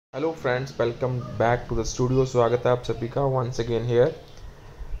Hello friends, welcome back to the studio. स्वागत है आप सभी का वंस अगेन हेयर।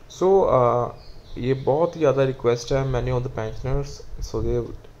 सो ये बहुत ही ज़्यादा रिक्वेस्ट है many of the pensioners, so they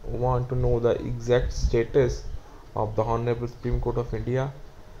want to know the exact status of the honourable supreme court of India.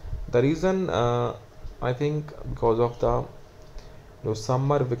 The reason I think because of the जो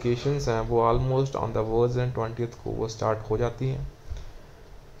समर वेकेशंस हैं वो almost on the verge and 20th को वो start हो जाती हैं।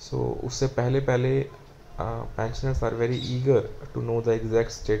 सो उससे पहले पहले pensioners are very eager to know the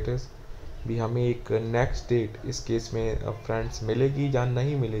exact status भी हमें एक नेक्स्ट डेट इस केस में फ्रेंड्स मिलेगी या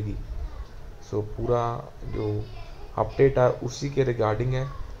नहीं मिलेगी। सो पूरा जो अपडेट है उसी के रिगार्डिंग है।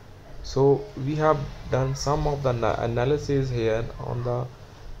 So we have done some of the analysis hair on the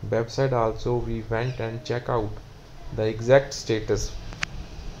website also. We went and check out the exact status.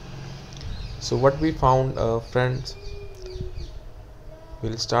 So what we found, friends,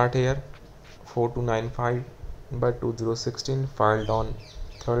 we'll start here. 4295/2016 filed on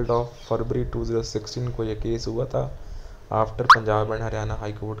 3rd of February 2016 को यह case हुआ था after Punjab and Haryana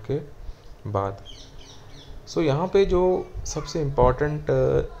high court के बाद। सो यहाँ पे जो सबसे इम्पॉर्टेंट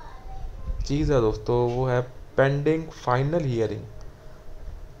चीज़ है दोस्तों वो है पेंडिंग फाइनल हियरिंग।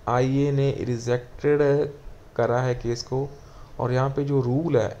 आईए ने रिजेक्टेड करा है केस को, और यहाँ पे जो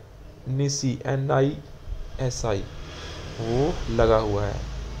रूल है NISI NISI वो लगा हुआ है।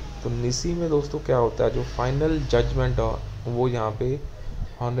 तो निसी में दोस्तों क्या होता है, जो फाइनल जजमेंट है वो यहाँ पे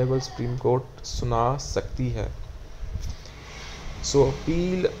ऑनरेबल सुप्रीम कोर्ट सुना सकती है। सो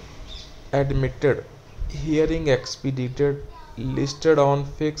appeal admitted, hearing एक्सपीडिटेड, listed on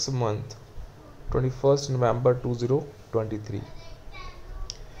fix month 21 नवंबर 2023।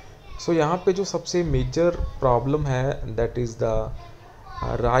 सो यहाँ पे जो सबसे मेजर प्रॉब्लम है that is the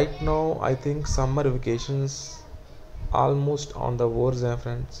right now I think summer vacations almost on the verge हैं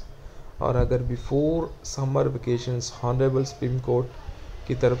फ्रेंड्स। और अगर before summer vacations honourable supreme court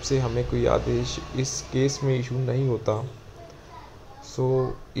की तरफ से हमें कोई आदेश इस केस में इशू नहीं होता,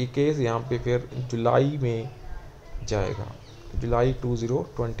 सो ये केस यहाँ पे फिर जुलाई में जाएगा, जुलाई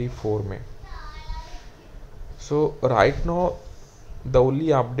 2024 में। सो right now the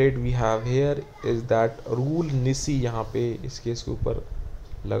only update we have here is that rule निसी यहाँ पे इस केस के ऊपर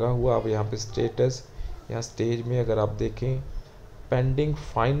लगा हुआ। अब यहाँ पे स्टेटस या स्टेज में अगर आप देखें, pending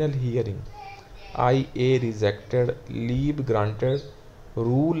final hearing, IA rejected, leave granted,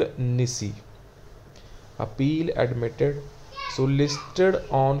 rule निसी, appeal admitted, so listed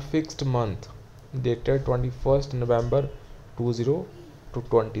on fixed month dated 21 November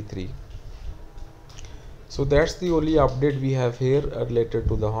 2023. So that's the only update we have here related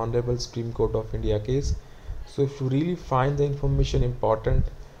to the Honorable Supreme Court of India case. So if you really find the information important,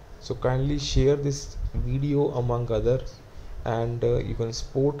 so kindly share this video among others, and you can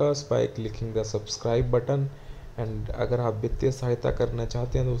support us by clicking the subscribe button. And अगर आप वित्तीय सहायता करना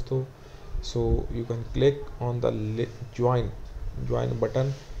चाहते हैं दोस्तों, so you can click on the join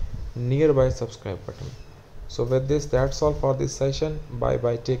button nearby subscribe button. So with this, that's all for this session. Bye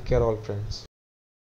bye, take care all friends.